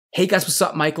Hey guys, what's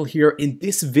up? Michael here. In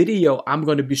this video, I'm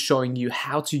going to be showing you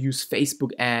how to use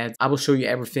Facebook ads. I will show you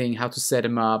everything, how to set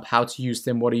them up, how to use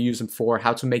them, what to use them for,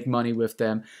 how to make money with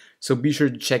them. So be sure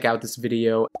to check out this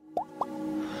video.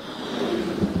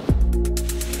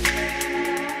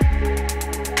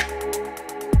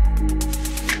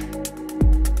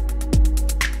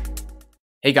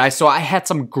 Hey guys, so I had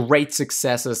some great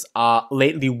successes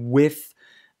lately with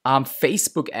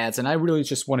Facebook ads, and I really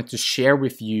just wanted to share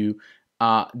with you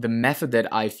the method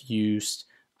that I've used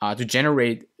to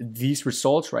generate these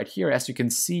results right here. As you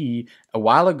can see, a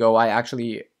while ago, I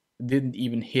actually didn't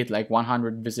even hit like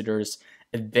 100 visitors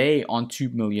a day on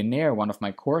Tube Millionaire, one of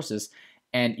my courses.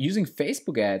 And using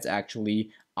Facebook ads,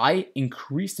 actually, I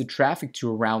increased the traffic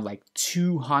to around like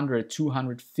 200,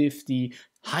 250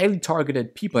 highly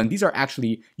targeted people. And these are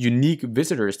actually unique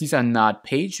visitors. These are not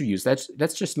page views.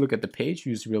 Let's just look at the page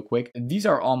views real quick. These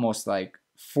are almost like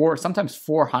sometimes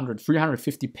 400,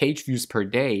 350 page views per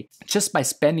day just by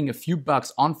spending a few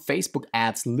bucks on Facebook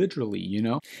ads, literally, you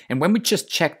know? And when we just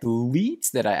check the leads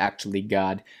that I actually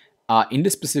got in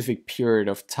this specific period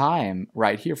of time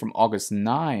right here from August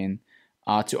 9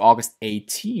 to August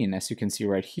 18, as you can see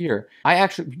right here,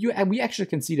 we actually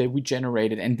can see that we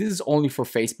generated, and this is only for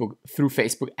Facebook, through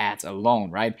Facebook ads alone,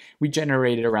 right? We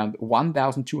generated around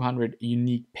 1,200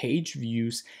 unique page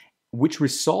views, which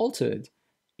resulted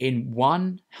in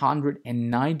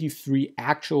 193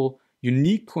 actual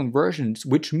unique conversions,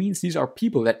 which means these are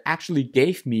people that actually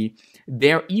gave me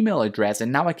their email address,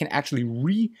 and now I can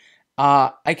actually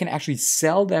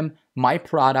sell them my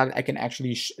product. I can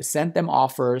actually send them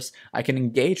offers. I can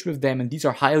engage with them, and these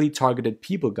are highly targeted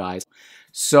people, guys.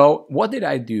 So what did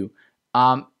I do?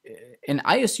 And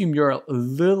I assume you're a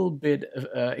little bit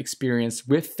experienced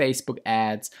with Facebook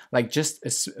ads, like just a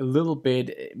little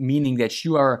bit, meaning that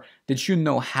you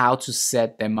know how to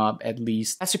set them up at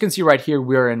least. As you can see right here,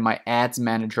 we're in my ads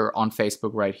manager on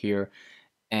Facebook right here.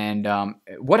 And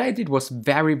what I did was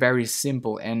very, very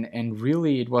simple, and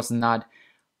really it was not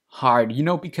hard, you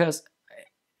know, because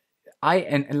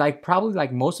like probably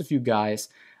like most of you guys,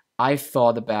 I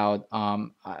thought about,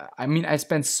 I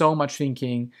spent so much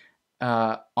thinking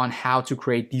on how to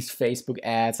create these Facebook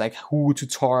ads, like who to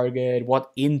target,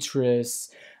 what interests,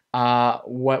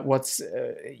 what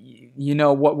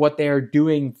they're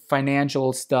doing,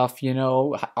 financial stuff, you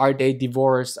know, are they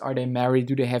divorced, are they married,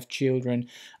 do they have children,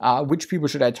 which people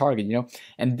should I target, you know?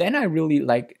 And then I really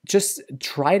like just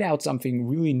tried out something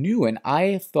really new, and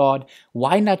I thought,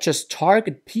 why not just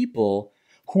target people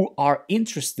who are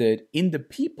interested in the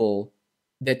people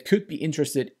that could be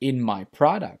interested in my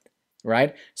product,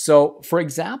 right? So for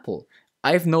example,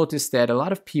 I've noticed that a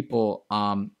lot of people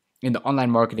in the online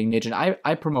marketing niche, and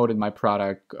I promoted my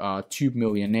product, Tube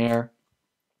Millionaire,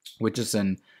 which is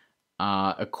a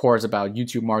course about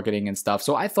YouTube marketing and stuff.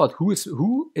 So I thought, who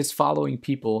is following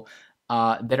people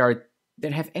that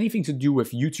have anything to do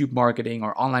with YouTube marketing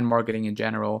or online marketing in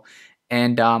general?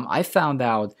 And I found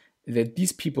out that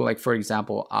these people, like for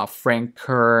example, Frank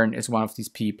Kern is one of these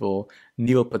people,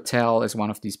 Neil Patel is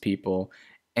one of these people.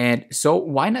 And so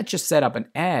why not just set up an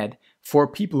ad for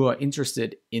people who are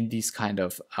interested in these kind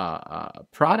of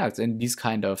products and these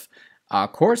kind of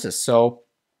courses? So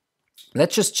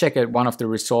let's just check out one of the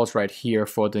results right here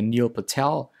for the Neil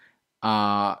Patel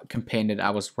campaign that I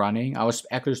was running. I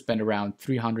actually spent around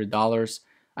 $300.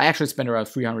 I actually spent around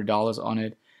 $300 on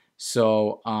it.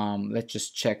 So let's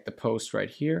just check the post right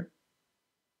here.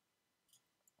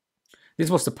 This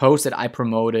was the post that I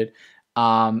promoted.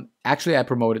 Actually, I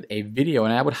promoted a video,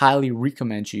 and I would highly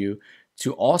recommend you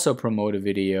to also promote a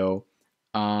video,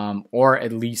 or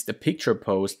at least a picture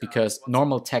post, because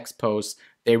normal text posts,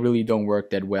 they really don't work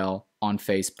that well on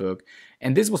Facebook.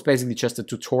 And this was basically just a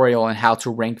tutorial on how to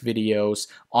rank videos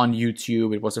on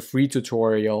YouTube. It was a free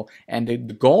tutorial, and the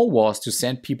goal was to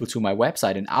send people to my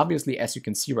website. And obviously, as you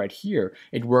can see right here,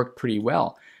 it worked pretty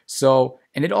well. So,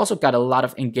 and it also got a lot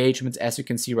of engagements, as you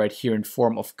can see right here, in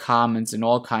form of comments and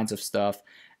all kinds of stuff.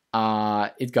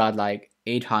 It got like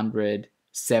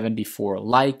 874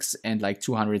 likes and like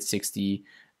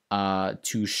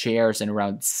 262 shares, and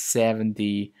around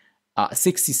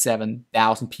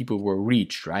 67,000 people were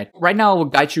reached, right? Right now, I will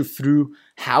guide you through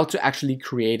how to actually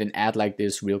create an ad like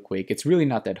this real quick. It's really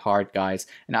not that hard, guys.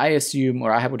 And I assume,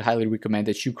 or I would highly recommend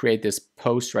that you create this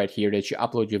post right here, that you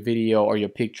upload your video or your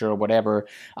picture or whatever.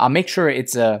 Make sure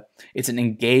it's an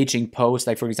engaging post.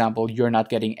 Like for example, you're not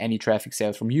getting any traffic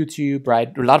sales from YouTube,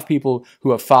 right? A lot of people who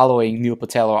are following Neil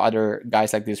Patel or other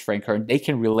guys like this, Frank Kern, they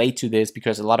can relate to this,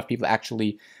 because a lot of people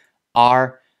actually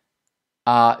are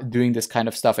doing this kind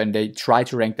of stuff, and they try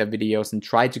to rank their videos and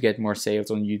try to get more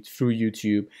sales on through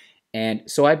YouTube. And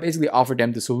so I basically offered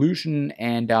them the solution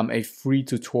and a free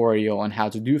tutorial on how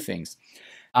to do things.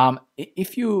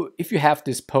 If you have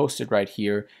this posted right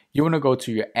here, you want to go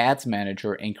to your ads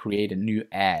manager and create a new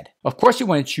ad. Of course, you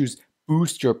want to choose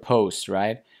boost your post,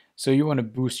 right? So you want to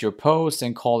boost your post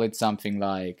and call it something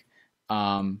like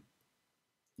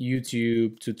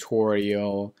YouTube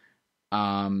tutorial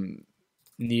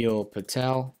Neil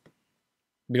Patel,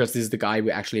 because this is the guy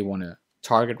we actually want to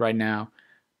target right now.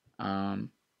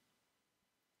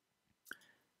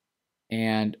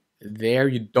 And there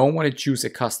you don't want to choose a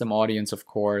custom audience, of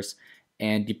course,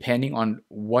 and depending on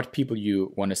what people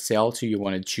you want to sell to, you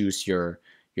want to choose your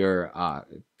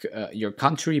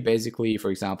country, basically, for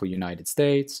example, United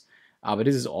States. But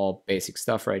this is all basic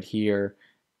stuff right here.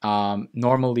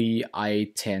 Normally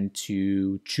I tend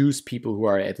to choose people who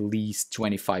are at least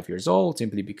 25 years old,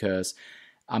 simply because,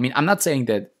 I mean, I'm not saying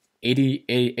that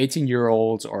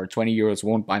 18-year-olds or 20-year-olds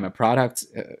won't buy my products,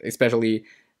 especially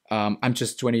I'm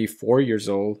just 24 years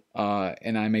old,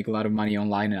 and I make a lot of money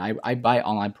online, and I buy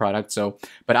online products. So,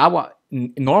 but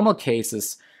in normal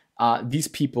cases, these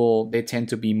people, they tend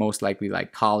to be most likely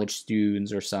like college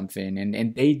students or something,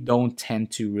 and they don't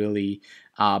tend to really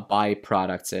buy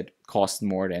products that cost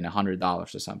more than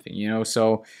 $100 or something, you know.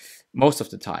 So most of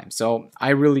the time, so I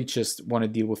really just want to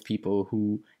deal with people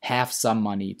who have some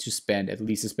money to spend, at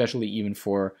least, especially even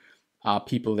for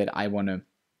people that I want to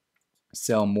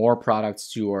sell more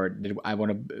products to, or that I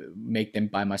want to make them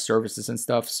buy my services and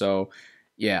stuff. So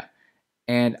yeah,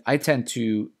 and I tend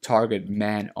to target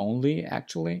men only,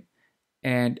 actually,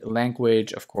 and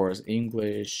language, of course,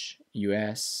 English,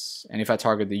 US, and if I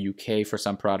target the UK for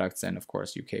some products, then of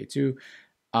course UK too.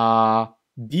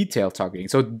 Detail targeting.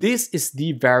 So this is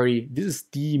the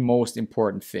most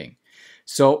important thing.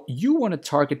 So you want to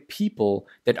target people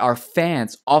that are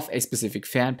fans of a specific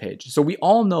fan page. So we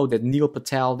all know that Neil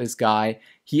Patel, this guy,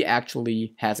 he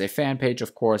actually has a fan page,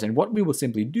 of course. And what we will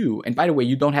simply do, and by the way,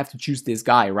 you don't have to choose this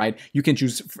guy, right? You can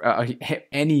choose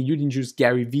you can choose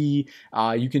Gary Vee,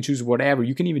 you can choose whatever.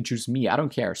 You can even choose me, I don't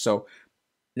care. So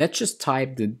let's just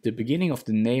type the beginning of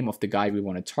the name of the guy we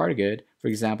want to target. For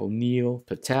example, Neil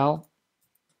Patel.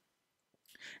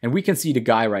 And we can see the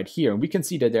guy right here. And we can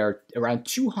see that there are around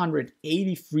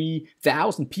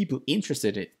 283,000 people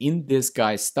interested in this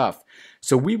guy's stuff.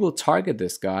 So we will target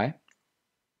this guy,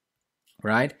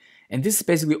 right? And this is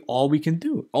basically all we can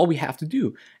do, all we have to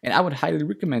do. And I would highly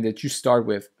recommend that you start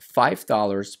with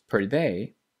 $5 per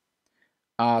day.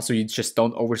 So you just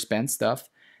don't overspend stuff.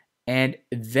 And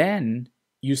then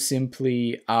you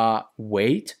simply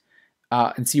wait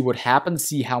and see what happens.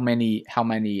 See how much you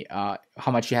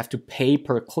have to pay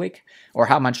per click, or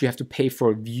how much you have to pay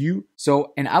for a view.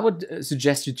 So, and I would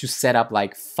suggest you to set up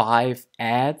like 5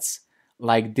 ads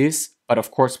like this, but of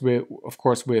course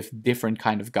with different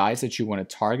kind of guys that you want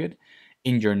to target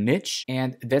in your niche.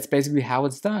 And that's basically how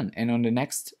it's done. And on the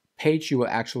next page, you will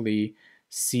actually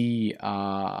see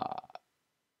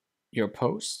your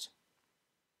post.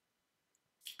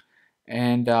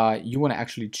 And you want to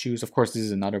actually choose, of course, this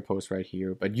is another post right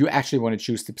here, but you actually want to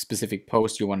choose the specific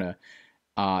post you want to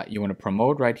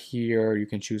promote right here. You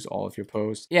can choose all of your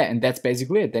posts. Yeah, and that's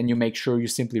basically it. Then you make sure you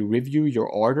simply review your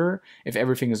order. If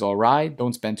everything is all right,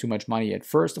 don't spend too much money at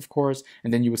first, of course,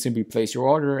 and then you will simply place your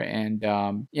order, and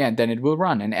yeah, and then it will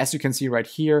run. And as you can see right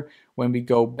here, when we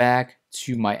go back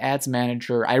to my ads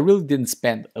manager, I really didn't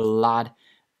spend a lot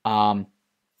on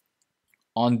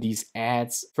these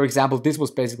ads. For example, this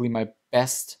was basically my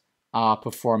best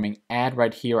performing ad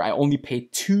right here. I only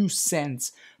paid 2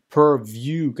 cents per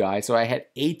view, guys. So I had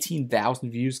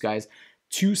 18,000 views, guys.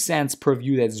 2 cents per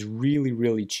view. That's really,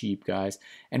 really cheap, guys.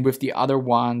 And with the other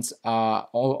ones,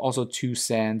 also 2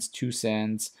 cents, 2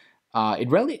 cents.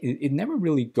 It never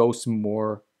really goes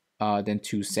more than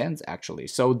 2 cents, actually.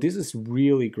 So this is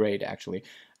really great, actually.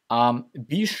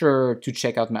 Be sure to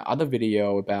check out my other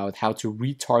video about how to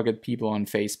retarget people on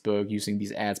Facebook using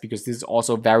these ads, because this is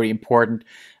also a very important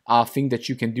thing that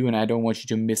you can do, and I don't want you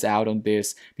to miss out on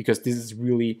this, because this is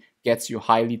really gets you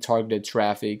highly targeted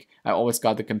traffic. I always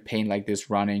got the campaign like this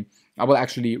running. I will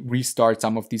actually restart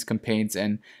some of these campaigns,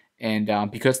 and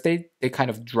because they kind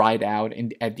of dried out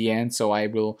at the end, so I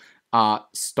will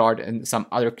start some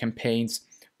other campaigns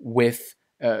with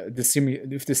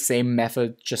the same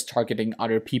method, just targeting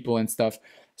other people and stuff.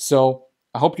 So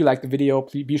I hope you liked the video.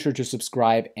 Please be sure to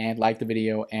subscribe and like the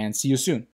video, and see you soon.